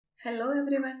Hello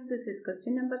everyone, this is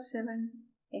question number 7,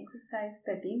 exercise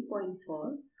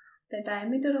 13.4. The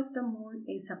diameter of the moon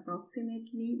is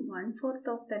approximately 1/4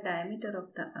 of the diameter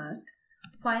of the earth.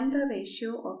 Find the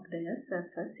ratio of their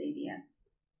surface areas.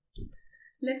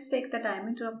 Let's take the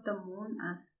diameter of the moon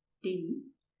as d.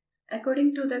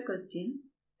 According to the question,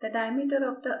 the diameter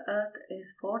of the earth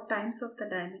is 4 times of the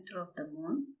diameter of the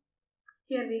moon.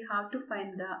 Here we have to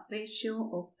find the ratio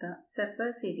of the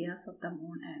surface areas of the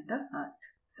moon and the earth.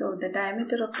 So the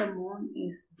diameter of the moon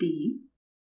is d.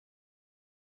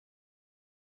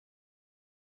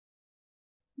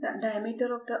 The diameter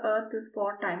of the earth is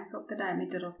 4 times of the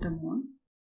diameter of the moon.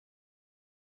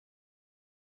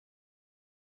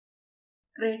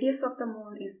 Radius of the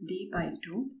moon is d by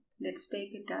 2. Let's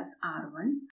take it as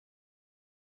r1.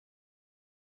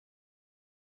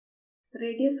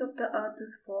 Radius of the earth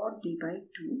is 4d by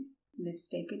 2. Let's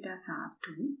take it as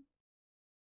r2.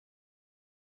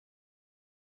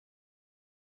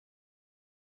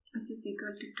 Which is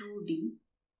equal to 2d.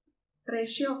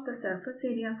 Ratio of the surface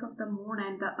areas of the moon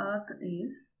and the earth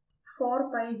is 4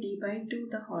 pi d by 2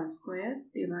 the whole square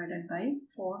divided by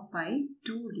 4 pi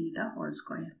 2d the whole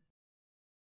square.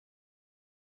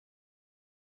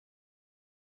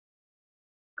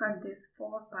 Cut this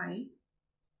 4 pi.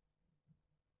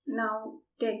 Now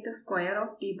take the square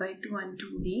of d by 2 and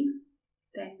 2d.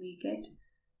 Then we get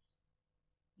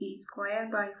d square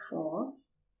by 4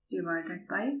 divided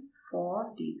by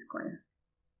 4d square,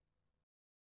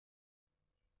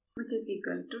 which is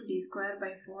equal to d square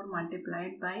by 4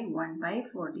 multiplied by 1 by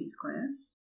 4d square.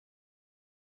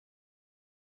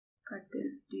 Cut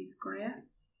this d square.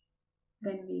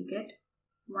 Then we get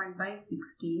 1 by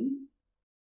 16.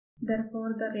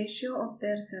 Therefore, the ratio of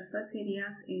their surface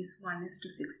areas is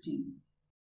 1:16.